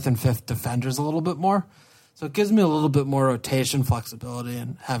 4th and 5th defenders a little bit more. So it gives me a little bit more rotation flexibility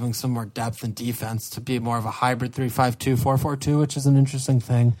and having some more depth in defense to be more of a hybrid 3-5-2, 4-4-2, which is an interesting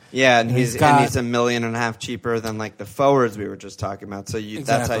thing. Yeah, and he's $1.5 million cheaper than like the forwards we were just talking about. So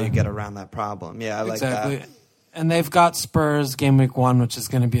that's how you get around that problem. Yeah, I like that. And they've got Spurs game week 1, which is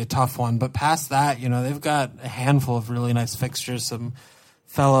going to be a tough one. But past that, they've got a handful of really nice fixtures. Some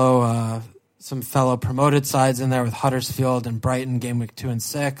fellow promoted sides in there with Huddersfield and Brighton game week 2 and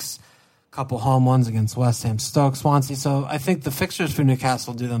 6. Couple home ones against West Ham, Stoke, Swansea. So I think the fixtures for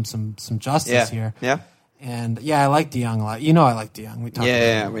Newcastle do them some justice here. Yeah. And I like De Jong a lot. I like De Jong. We talk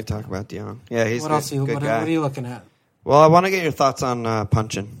about De Jong. Yeah, he's what else? What are you looking at? Well, I want to get your thoughts on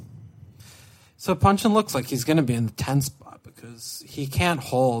Punchin. So Punchin looks like he's going to be in the 10 spot because he can't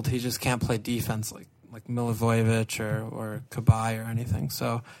hold. He just can't play defense like Milivojevic or Kabay or anything.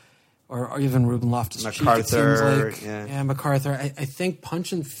 So. Or even Ruben Loftus-Cheek, it seems like. Yeah, MacArthur. I think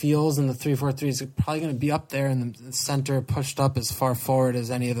Punchin feels in the 3-4-3 is probably going to be up there in the center, pushed up as far forward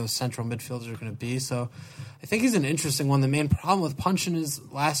as any of those central midfielders are going to be. So I think he's an interesting one. The main problem with Punchin is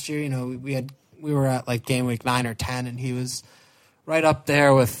last year, we were at like game week 9 or 10, and he was right up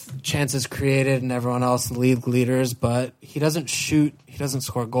there with chances created and everyone else, the league leaders, but he doesn't shoot. He doesn't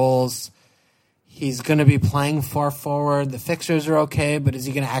score goals. He's going to be playing far forward. The fixtures are okay, but is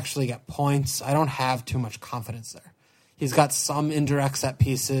he going to actually get points? I don't have too much confidence there. He's got some indirect set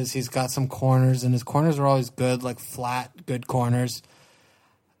pieces. He's got some corners, and his corners are always good, like flat, good corners.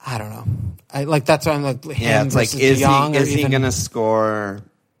 I don't know. That's why I'm like, it's like, is he going to score?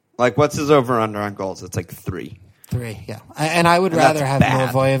 Like, what's his over/under on goals? It's like 3. 3, yeah. And I would rather have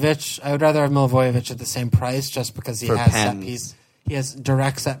Milivojevic. I would rather have Milivojevic at the same price just because he has set piece. He has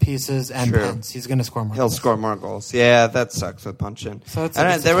direct set pieces and pens. He's going to score more goals. He'll score more goals. Yeah, that sucks with Punchin. So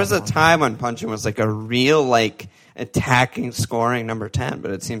there was a time when Punchin was like a real attacking, scoring number 10,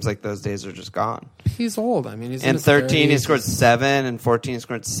 but it seems like those days are just gone. He's old. I mean, he's in 13 he scored 7, and 14 he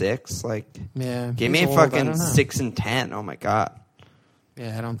scored 6. Give me a fucking 6 and 10. Oh my god.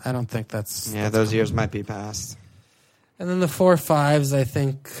 Yeah, I don't think that's. Yeah, those years might be past. And then the 4-5s, I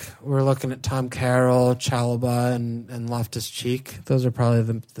think we're looking at Tom Carroll, Chalobah, and Loftus-Cheek. Those are probably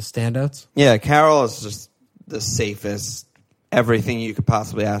the standouts. Yeah, Carroll is just the safest, everything you could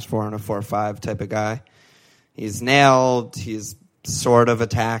possibly ask for in a 4-5 type of guy. He's nailed. He's sort of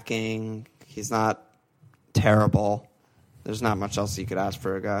attacking. He's not terrible. There's not much else you could ask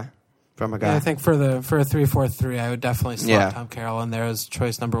for from a guy. Yeah, I think for a 3-4-3, I would definitely slot Tom Carroll in there as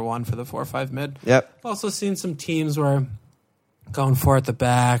choice number 1 for the 4-5 mid. Yep. I've also seen some teams where going 4 at the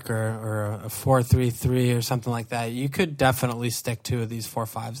back or a 4-3-3 or something like that. You could definitely stick 2 of these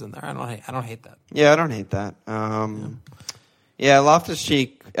 4-5s in there. I don't hate that. Yeah, I don't hate that.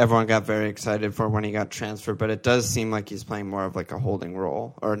 Loftus-Cheek, everyone got very excited for when he got transferred, but it does seem like he's playing more of like a holding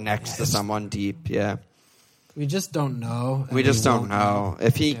role or next to someone deep. Yeah. We just don't know. We just don't know.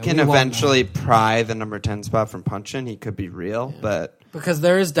 If he can eventually pry the number 10 spot from Punchin, he could be real. But because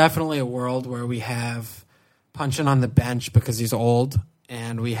there is definitely a world where we have Punchin on the bench because he's old,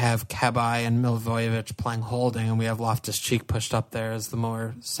 and we have Kabay and Milivojevic playing holding, and we have Loftus-Cheek pushed up there as the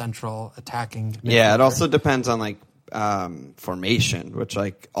more central attacking midfielder. Yeah, it also depends on formation, which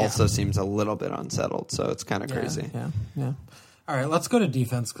also seems a little bit unsettled. So it's kind of crazy. Yeah. All right, let's go to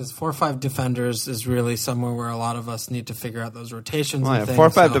defense because 4-5 defenders is really somewhere where a lot of us need to figure out those rotations.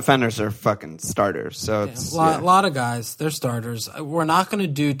 4-5 defenders are fucking starters, so it's a lot of guys. They're starters. We're not going to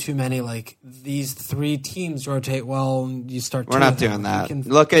do too many these 3 teams rotate well. And you start. We're not doing that.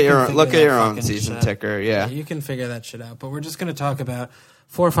 Look at your own season ticker. Yeah, you can figure that shit out. But we're just going to talk about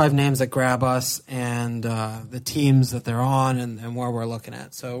 4 or 5 names that grab us and the teams that they're on and where we're looking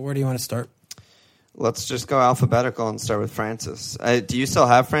at. So where do you want to start? Let's just go alphabetical and start with Francis. Do you still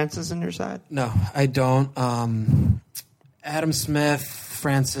have Francis in your side? No, I don't. Adam Smith,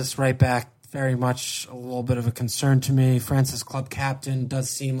 Francis, right back very much a little bit of a concern to me. Francis, club captain, does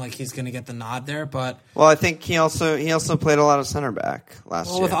seem like he's going to get the nod there, but I think he also played a lot of center back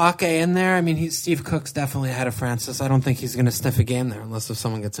last year. With Ake in there, I mean, Steve Cook's definitely ahead of Francis. I don't think he's going to sniff a game there unless if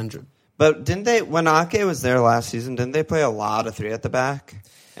someone gets injured. But didn't they, when Ake was there last season, didn't they play a lot of 3 at the back?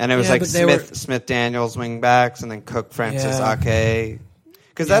 And it was Smith Daniels wing backs, and then Cook, Francis, Ake.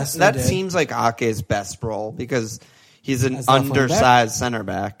 Because that seems like Ake's best role, because he's an undersized center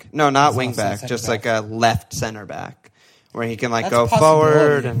back. No, not wing back, just like a left center back, where he can go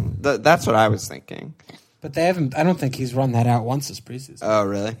forward, and that's what I was thinking. But they haven't. I don't think he's run that out once this preseason. Oh,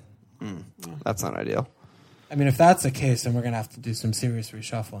 really? That's not ideal. I mean, if that's the case, then we're going to have to do some serious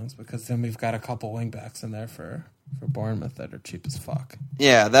reshufflings, because then we've got a couple wingbacks in there for Bournemouth that are cheap as fuck.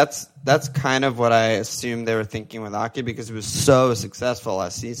 Yeah, that's kind of what I assumed they were thinking with Ake, because he was so successful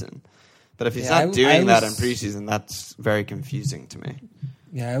last season. But if he's not doing that in preseason, that's very confusing to me.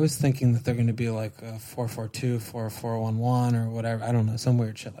 Yeah, I was thinking that they're going to be like a 4-4-2, 4-4-1-1, or whatever. I don't know, some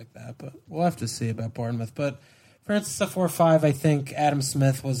weird shit like that. But we'll have to see about Bournemouth. But Francis at 4-5, I think Adam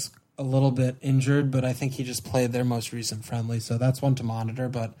Smith was a little bit injured, but I think he just played their most recent friendly, so that's one to monitor.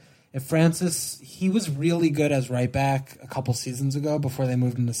 But if Francis, he was really good as right back a couple seasons ago before they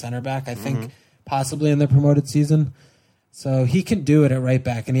moved into center back, I think possibly in their promoted season. So he can do it at right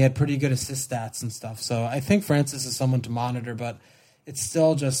back, and he had pretty good assist stats and stuff. So I think Francis is someone to monitor, but it's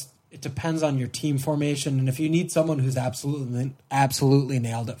still just, it depends on your team formation. And if you need someone who's absolutely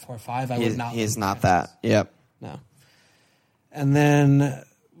nailed at 4-5, I would not. He's not that. Yep. No. And then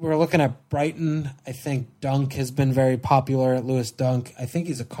we're looking at Brighton. I think Dunk has been very popular at Lewis Dunk. I think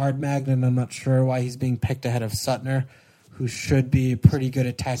he's a card magnet, and I'm not sure why he's being picked ahead of Suttner, who should be pretty good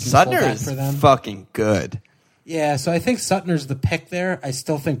attacking fullback for them. Suttner is fucking good. Yeah, so I think Suttner's the pick there. I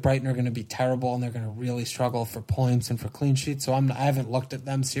still think Brighton are going to be terrible, and they're going to really struggle for points and for clean sheets, so I haven't looked at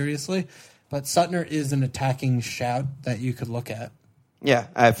them seriously. But Suttner is an attacking shout that you could look at. Yeah,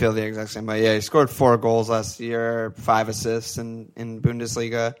 I feel the exact same way. Yeah, he scored 4 goals last year, 5 assists in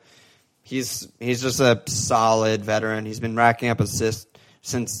Bundesliga. He's just a solid veteran. He's been racking up assists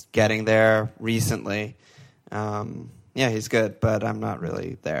since getting there recently. Yeah, he's good, but I'm not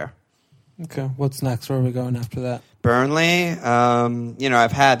really there. Okay, what's next? Where are we going after that? Burnley,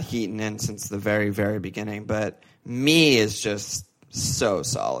 I've had Heaton in since the very, very beginning, but me is just so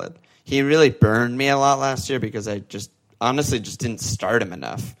solid. He really burned me a lot last year because I honestly didn't start him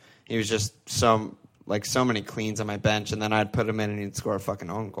enough. He was just so many cleans on my bench, and then I'd put him in and he'd score a fucking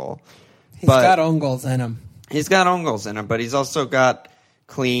own goal. He's got own goals in him. He's got own goals in him, but he's also got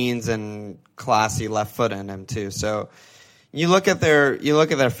cleans and classy left foot in him too. So you look at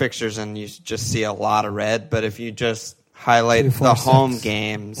their fixtures and you just see a lot of red, but if you just highlight 2, 4, the 6 home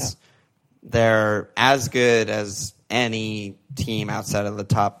games, they're as good as any team outside of the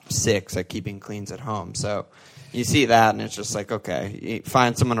top 6 at keeping cleans at home. So you see that, and it's just like, okay, you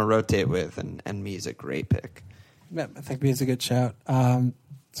find someone to rotate with, and Me's a great pick. Yeah, I think Me's a good shout.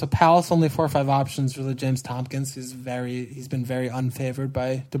 So Palace, only 4 or 5 options. Really, James Tompkins, he's been very unfavored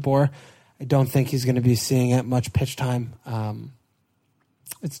by De Boer. I don't think he's going to be seeing much pitch time.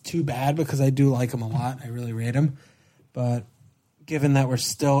 It's too bad because I do like him a lot. I really rate him. But given that we're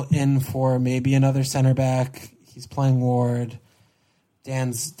still in for maybe another center back, he's playing Ward.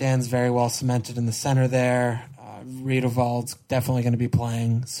 Dan's very well cemented in the center there. Riedewald's definitely going to be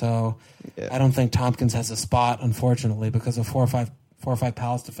playing. So I don't think Tompkins has a spot, unfortunately, because a 4 or 5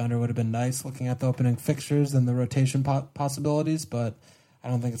 Palace defender would have been nice looking at the opening fixtures and the rotation possibilities, but I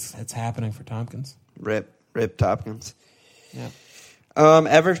don't think it's happening for Tompkins. Rip Tompkins. Yeah.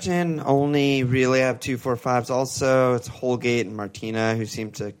 Everton only really have 2 4-5s also. It's Holgate and Martina who seem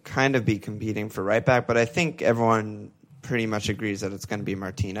to kind of be competing for right back, but I think everyone pretty much agrees that it's going to be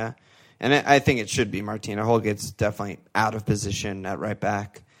Martina. And I think it should be Martina. Holgate's definitely out of position at right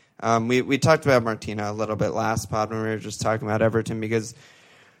back. We talked about Martina a little bit last pod when we were just talking about Everton because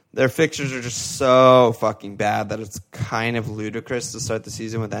their fixtures are just so fucking bad that it's kind of ludicrous to start the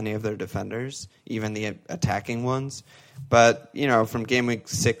season with any of their defenders, even the attacking ones. But, from game week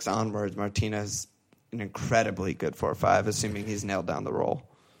 6 onwards, Martina's an incredibly good 4-5, assuming he's nailed down the role.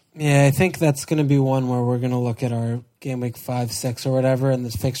 Yeah, I think that's going to be one where we're going to look at our game week 5, 6 or whatever, and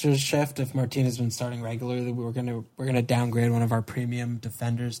this fixtures shift. If Martina's been starting regularly, we're going to downgrade one of our premium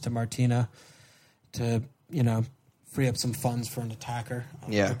defenders to Martina to, free up some funds for an attacker.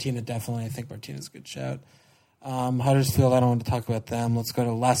 Martina definitely. I think Martina's a good shout. Huddersfield, I don't want to talk about them. Let's go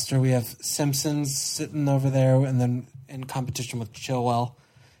to Leicester. We have Simpsons sitting over there, and then in competition with Chilwell.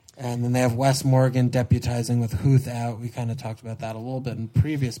 And then they have Wes Morgan deputizing with Huth out. We kind of talked about that a little bit in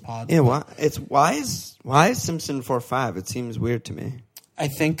previous pods. Yeah, why is Simpson 4-5? It seems weird to me. I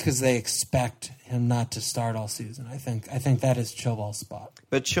think because they expect him not to start all season. I think that is Chilwell's spot.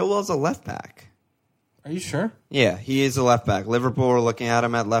 But Chilwell's a left back. Are you sure? Yeah, he is a left back. Liverpool are looking at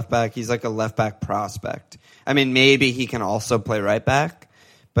him at left back. He's like a left back prospect. I mean, maybe he can also play right back,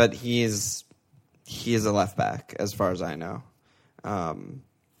 but he is a left back as far as I know.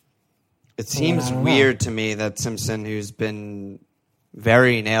 It seems weird to me that Simpson, who's been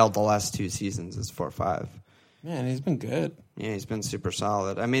very nailed the last 2 seasons, is 4-5. Man, he's been good. Yeah, he's been super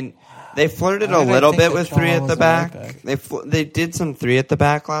solid. I mean, they flirted a little bit with 3 at the back. They did some 3 at the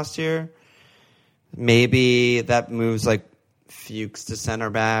back last year. Maybe that moves like Fuchs to center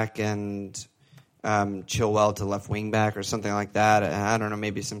back and Chilwell to left wing back or something like that. I don't know.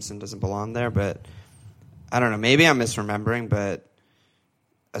 Maybe Simpson doesn't belong there, but I don't know. Maybe I'm misremembering, but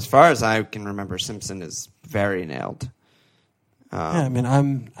as far as I can remember, Simpson is very nailed. I mean,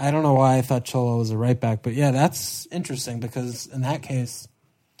 I don't know why I thought Chilwell was a right back, but yeah, that's interesting because in that case,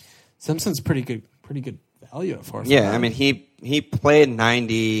 Simpson's pretty good value at 4-5. Yeah, I mean, he played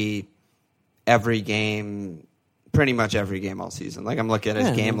 90 every game, pretty much every game all season. Like I'm looking at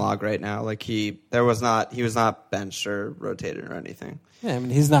his game log right now. Like he was not benched or rotated or anything. Yeah, I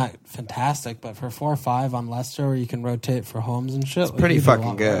mean he's not fantastic, but for 4-5 on Leicester, where you can rotate for Holmes and shit, it's pretty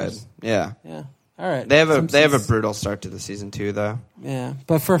fucking good. Worse. Yeah. All right. They have a brutal start to the season too, though. Yeah,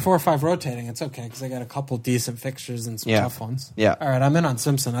 but for 4-5 rotating, it's okay because they got a couple decent fixtures and some tough ones. Yeah. All right, I'm in on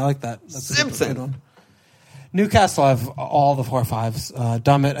Simpson. I like that. That's Simpson. a good one. Newcastle have all the 4-5s.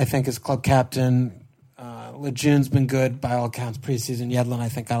 Dummett, I think, is club captain. Lejeune's been good by all accounts preseason. Yedlin, I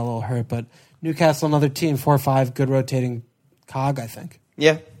think, got a little hurt, but Newcastle, another team, 4-5, good rotating cog, I think.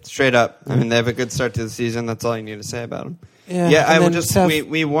 Yeah, straight up. I mean, they have a good start to the season. That's all you need to say about them. Yeah, I would just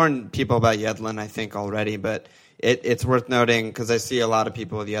we warned people about Yedlin, I think, already, but it's worth noting because I see a lot of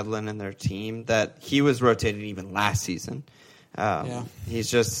people with Yedlin in their team that he was rotated even last season. He's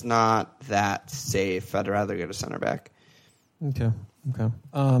just not that safe. I'd rather get a center back. Okay.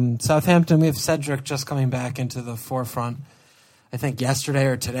 Southampton, we have Cedric just coming back into the forefront. I think yesterday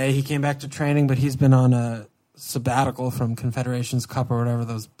or today he came back to training, but he's been on a sabbatical from Confederations Cup or whatever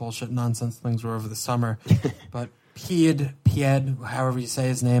those bullshit nonsense things were over the summer. But Pied, however you say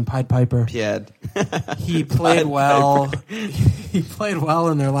his name, Pied Piper. Pied. He played well. He played well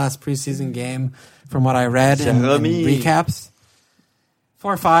in their last preseason game, from what I read in recaps.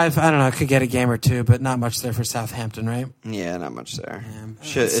 4-5, I don't know, could get a game or two, but not much there for Southampton, right? Yeah, not much there.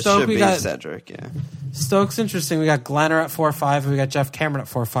 It Stoke, should be Cedric, yeah. Stoke's interesting. We got Glenner at 4-5, and we got Jeff Cameron at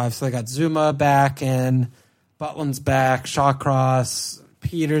 4-5. So they got Zuma back, and Butland's back, Shawcross,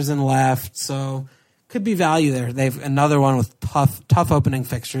 Peters in left. So could be value there. They've another one with tough opening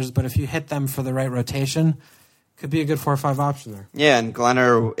fixtures, but if you hit them for the right rotation, could be a good 4-5 option there. Yeah, and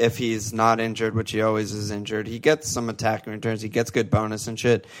Glenner, if he's not injured, which he always is injured, he gets some attacking returns. He gets good bonus and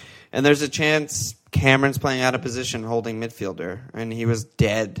shit. And there's a chance Cameron's playing out of position holding midfielder, and he was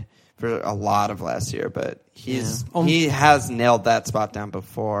dead for a lot of last year, but he has nailed that spot down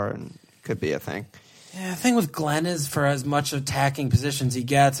before and could be a thing. Yeah, the thing with Glenn is for as much attacking positions he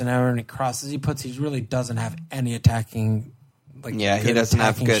gets and however many crosses he puts, he really doesn't have any attacking. He doesn't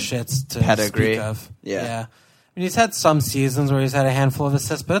have good shits to pedigree. Speak of. Yeah. I mean, he's had some seasons where he's had a handful of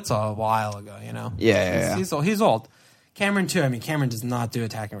assists, but it's a while ago, you know. Yeah. He's old. Cameron too. I mean, Cameron does not do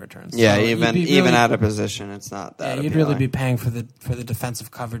attacking returns. Yeah, so even out of position, it's not that. Yeah, you'd really be paying for the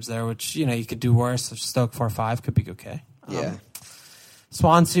defensive coverage there, which you could do worse. Stoke 4-5 could be okay. Yeah.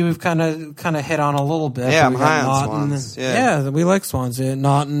 Swansea, we've kind of hit on a little bit. Yeah, I'm high on Swans. Yeah, we like Swansea.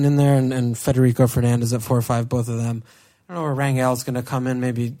 Naughton in there and Federico Fernandez at 4-5, both of them. I don't know where Rangel's going to come in,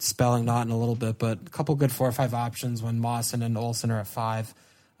 maybe spelling Naughton a little bit, but a couple good 4-5 options when Mawson and Olsen are at 5.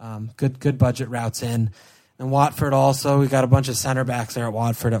 Good budget routes in. And Watford also, we got a bunch of center backs there at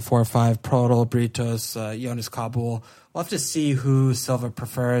Watford at 4-5. Prodel, Britos, Jonas Kabul. We'll have to see who Silva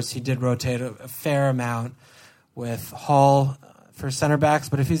prefers. He did rotate a fair amount with Hull for center backs,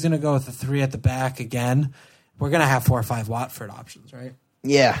 but if he's going to go with the 3 at the back again, we're going to have 4-5 Watford options, right?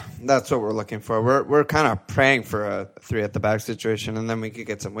 Yeah, that's what we're looking for. We're kind of praying for a 3 at the back situation, and then we could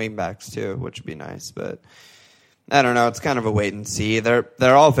get some wing backs too, which would be nice. But I don't know. It's kind of a wait and see. They're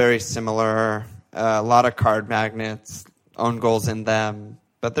all very similar. A lot of card magnets, own goals in them,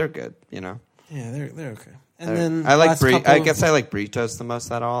 but they're good. Yeah, they're okay. And then I guess I like Britos the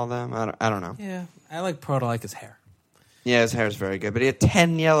most out of all of them. I don't know. Yeah, I like Pro to like his hair. Yeah, his hair's very good, but he had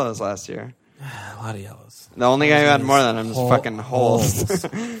 10 yellows last year. A lot of yellows. The only guy who had more than him is fucking Holes.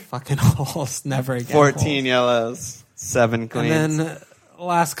 Fucking Holes. Never again. 14 yellows, 7 cleans. And then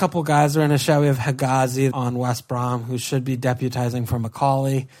last couple guys are in a show. We have Higazi on West Brom, who should be deputizing for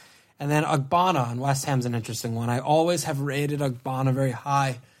Macaulay. And then Ogbonna on West Ham's an interesting one. I always have rated Ogbonna very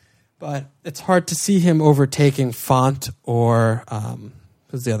high, but it's hard to see him overtaking Font or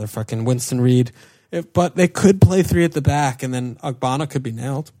who's the other fucking Winston Reed. But they could play 3 at the back, and then Ogbonna could be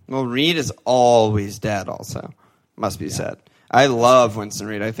nailed. Well, Reed is always dead also, must be said. I love Winston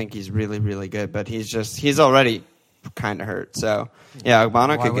Reed. I think he's really, really good, but he's already kind of hurt. So, yeah,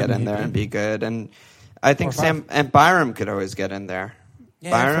 Ogbonna could get in there and be good. And I think Sam and Byram could always get in there.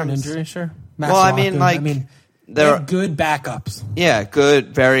 Yeah, for an injury, sure. Well, I mean, they're good backups. Yeah,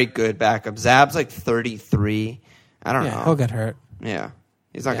 very good backups. Zab's like 33. I don't know. He'll get hurt. Yeah.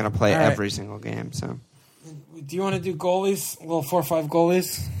 He's not going to play every single game. So, do you want to do goalies? A little 4-5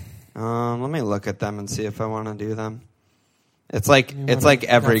 goalies? Let me look at them and see if I want to do them. It's like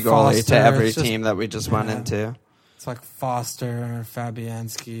every goalie Foster, to every team that we just went into. It's like Foster,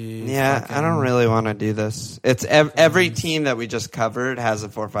 Fabianski. Yeah, I don't really want to do this. It's every team that we just covered has a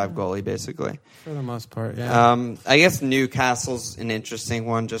 4-5 goalie, basically. For the most part, yeah. I guess Newcastle's an interesting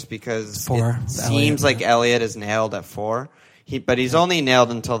one just because it seems like Elliott is nailed at 4. But he's only nailed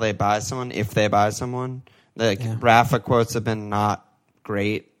until they buy someone, if they buy someone. Rafa quotes have been not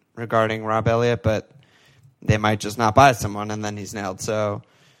great regarding Rob Elliott, but they might just not buy someone, and then he's nailed. So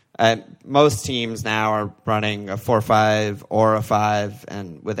most teams now are running a 4-5 or a 5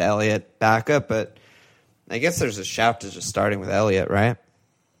 and with Elliott backup, but I guess there's a shout to just starting with Elliott, right?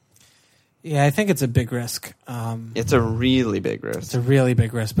 Yeah, I think it's a big risk. It's a really big risk. It's a really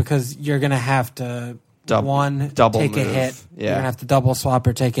big risk because you're going to have to, double take move. a hit. Yeah. You're going to have to double swap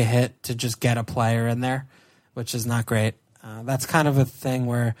or take a hit to just get a player in there, which is not great. That's kind of a thing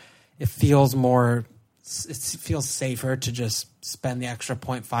where it feels safer to just spend the extra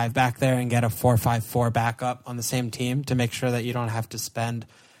 0.5 back there and get a 4-5-4 backup on the same team to make sure that you don't have to spend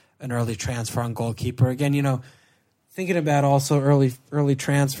an early transfer on goalkeeper. Again, thinking about also early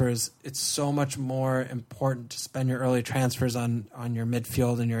transfers, it's so much more important to spend your early transfers on your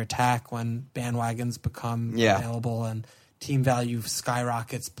midfield and your attack when bandwagons become available and team value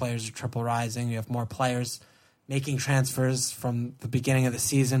skyrockets, players are triple rising, you have more players making transfers from the beginning of the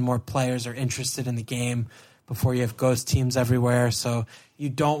season, more players are interested in the game before you have ghost teams everywhere. So you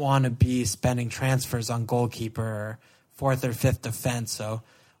don't want to be spending transfers on goalkeeper or 4th or 5th defense. So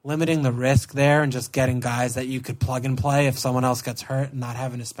limiting the risk there and just getting guys that you could plug and play if someone else gets hurt and not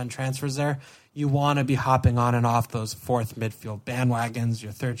having to spend transfers there. You want to be hopping on and off those 4th midfield bandwagons,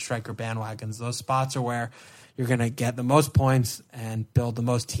 your 3rd striker bandwagons. Those spots are where you're going to get the most points and build the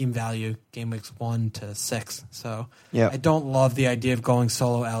most team value game weeks 1 to 6. So I don't love the idea of going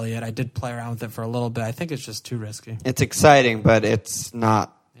solo Elliott. I did play around with it for a little bit. I think it's just too risky. It's exciting, but it's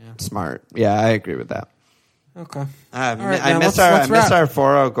not smart. Yeah, I agree with that. Okay. I miss our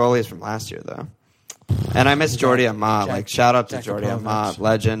 4-0 goalies from last year, though. And I miss Jordi Amat. Shout out to Jordi Amat,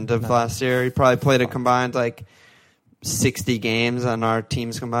 legend of last year. He probably played a combined 60 games on our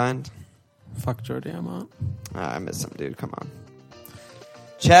teams combined. Fuck Jordi Amat. I miss him, dude. Come on.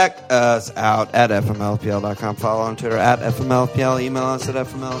 Check us out at fmlpl.com. Follow on Twitter at fmlpl. Email us at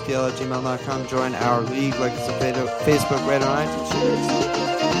fmlpl@gmail.com. Join our league. Like us on Facebook, rate on iTunes.